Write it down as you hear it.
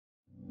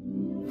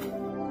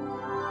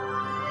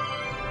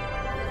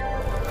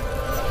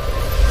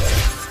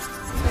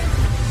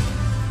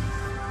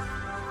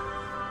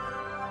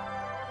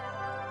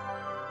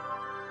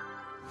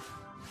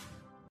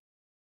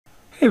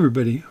Hey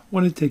everybody, I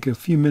want to take a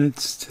few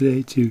minutes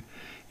today to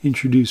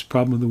introduce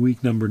problem of the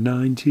week number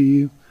 9 to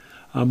you.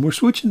 We're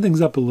switching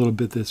things up a little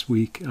bit this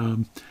week.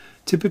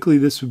 Typically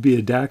this would be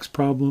a DAX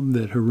problem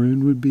that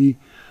Haroon would be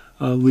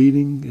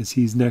leading as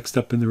he's next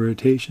up in the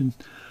rotation.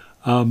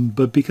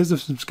 But because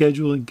of some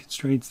scheduling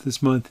constraints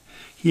this month,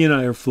 he and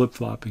I are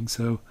flip-flopping.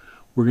 So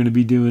we're going to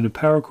be doing a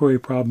Power Query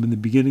problem in the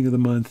beginning of the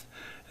month,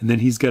 and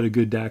then he's got a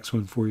good DAX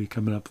one for you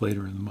coming up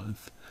later in the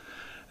month.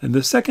 And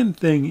the second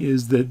thing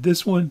is that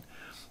this one,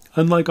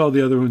 unlike all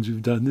the other ones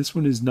we've done, this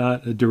one is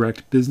not a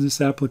direct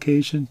business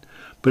application,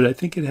 but I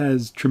think it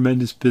has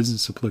tremendous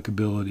business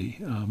applicability.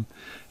 And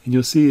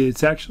you'll see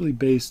it's actually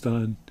based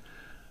on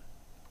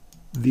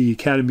the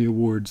Academy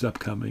Awards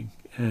upcoming.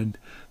 And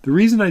the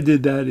reason I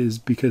did that is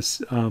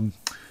because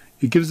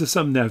it gives us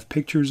something to have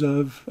pictures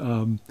of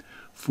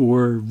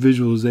for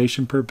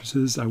visualization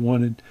purposes. I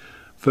wanted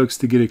folks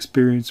to get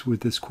experience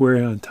with this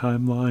query on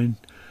timeline,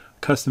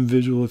 custom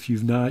visual if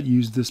you've not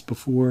used this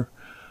before.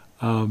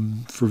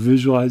 For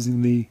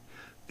visualizing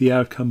the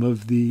outcome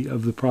of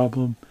the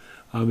problem.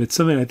 It's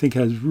something I think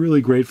has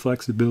really great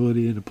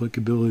flexibility and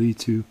applicability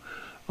to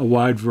a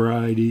wide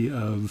variety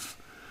of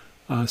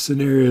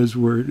scenarios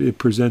where it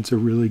presents a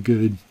really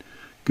good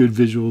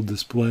visual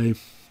display.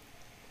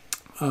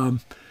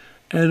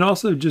 And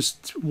also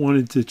just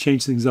wanted to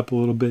change things up a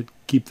little bit,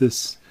 keep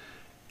this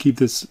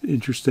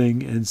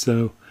interesting. And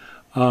so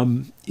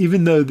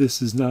even though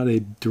this is not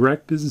a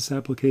direct business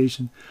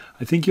application,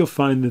 I think you'll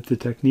find that the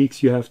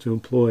techniques you have to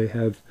employ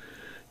have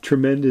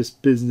tremendous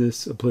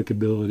business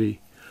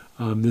applicability.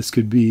 This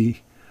could be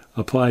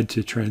applied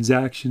to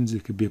transactions,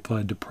 it could be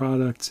applied to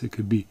products, it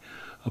could be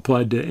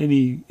applied to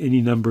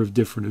any number of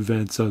different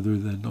events other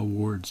than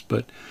awards.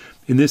 But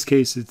in this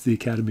case, it's the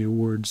Academy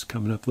Awards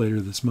coming up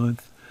later this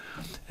month.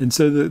 And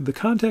so the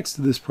context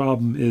of this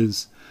problem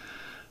is,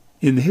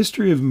 in the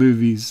history of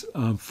movies,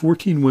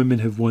 14 women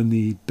have won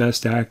the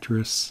Best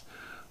Actress,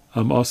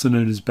 also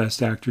known as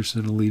Best Actress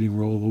in a Leading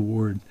Role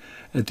award,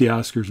 at the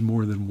Oscars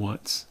more than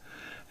once.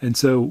 And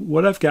so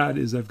what I've got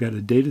is I've got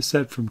a data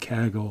set from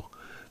Kaggle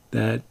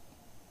that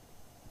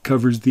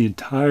covers the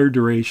entire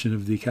duration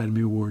of the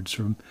Academy Awards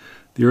from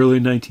the early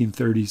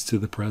 1930s to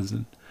the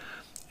present.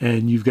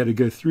 And you've got to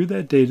go through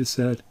that data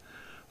set,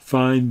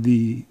 find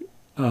the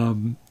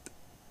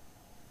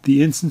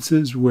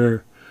instances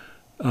where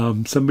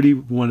somebody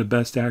won a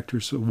Best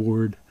Actress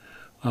award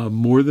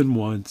more than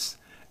once,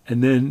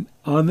 and then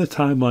on the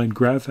timeline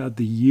graph out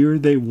the year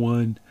they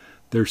won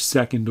their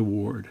second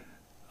award.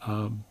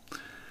 And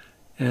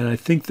I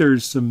think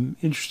there's some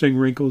interesting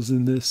wrinkles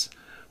in this,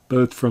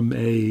 both from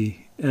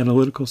a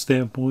analytical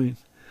standpoint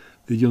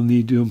that you'll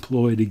need to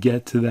employ to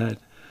get to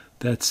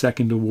that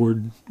second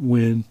award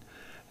win,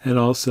 and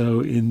also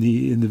in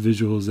the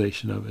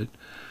visualization of it.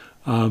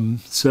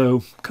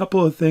 So a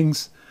couple of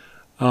things.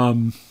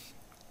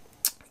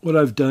 What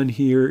I've done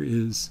here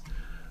is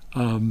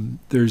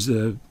there's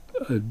a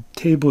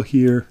table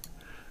here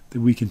that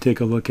we can take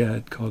a look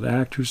at called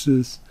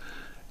actresses.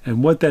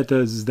 And what that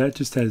does is that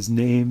just has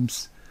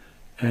names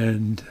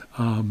and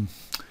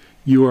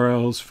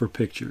URLs for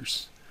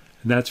pictures.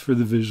 And that's for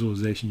the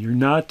visualization. You're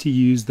not to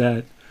use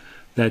that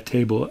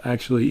table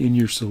actually in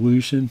your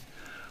solution.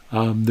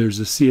 There's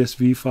a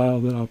CSV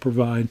file that I'll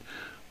provide,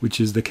 which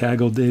is the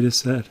Kaggle data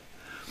set.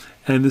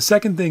 And the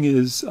second thing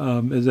is,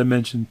 as I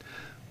mentioned,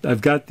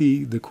 I've got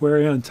the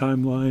query on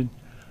timeline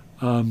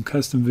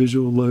custom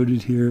visual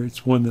loaded here.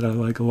 It's one that I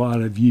like a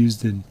lot. I've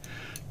used in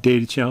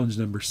data challenge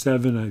number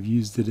 7. I've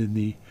used it in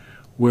the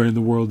Where in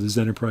the World is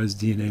Enterprise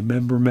DNA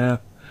member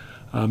map.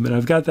 And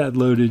I've got that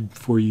loaded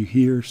for you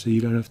here, so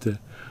you don't have to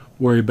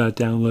worry about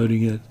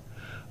downloading it.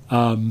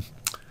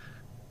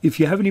 If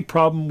you have any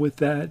problem with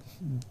that,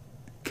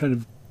 kind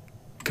of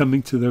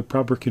coming to the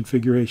proper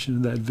configuration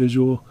of that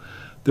visual,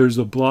 there's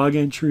a blog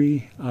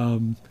entry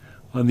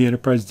on the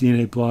Enterprise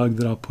DNA blog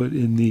that I'll put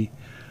in the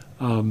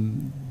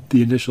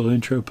initial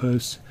intro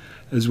post,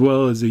 as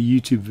well as a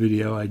YouTube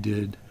video I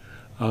did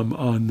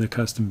on the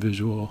custom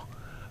visual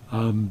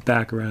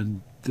back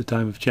around the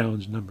time of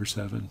challenge number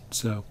 7.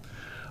 So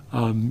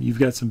you've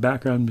got some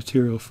background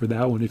material for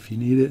that one if you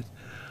need it.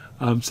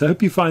 So I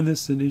hope you find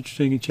this an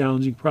interesting and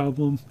challenging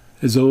problem.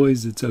 As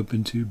always, it's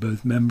open to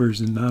both members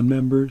and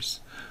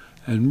non-members,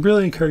 and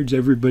really encourage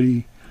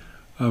everybody,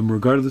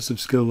 regardless of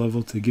skill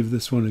level, to give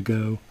this one a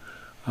go.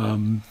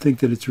 Think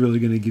that it's really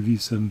going to give you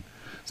some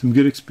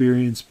good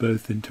experience,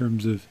 both in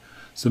terms of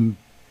some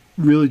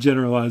really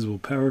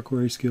generalizable Power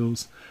Query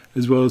skills,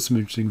 as well as some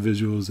interesting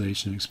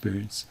visualization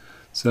experience.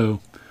 So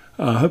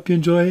I hope you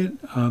enjoy it.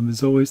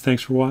 As always,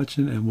 thanks for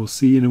watching, and we'll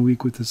see you in a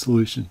week with the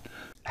solution.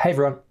 Hey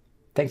everyone,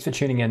 thanks for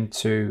tuning in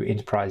to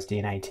Enterprise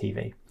DNA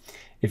TV.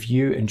 If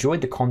you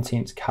enjoyed the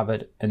content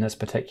covered in this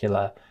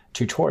particular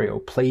tutorial,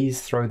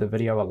 please throw the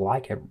video a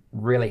like. It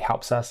really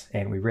helps us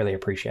and we really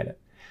appreciate it.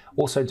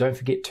 Also, don't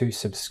forget to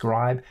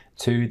subscribe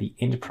to the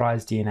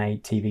Enterprise DNA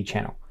TV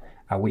channel.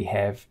 We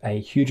have a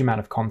huge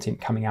amount of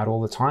content coming out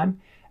all the time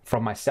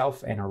from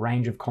myself and a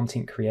range of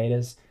content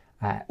creators,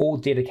 all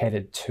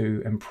dedicated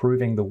to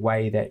improving the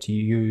way that you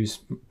use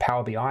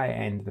Power BI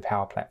and the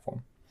Power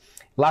Platform.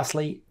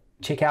 Lastly,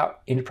 check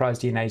out Enterprise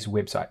DNA's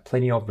website.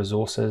 Plenty of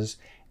resources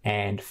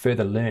and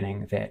further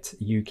learning that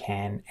you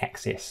can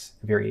access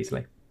very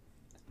easily.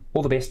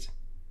 All the best.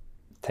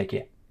 Take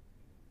care.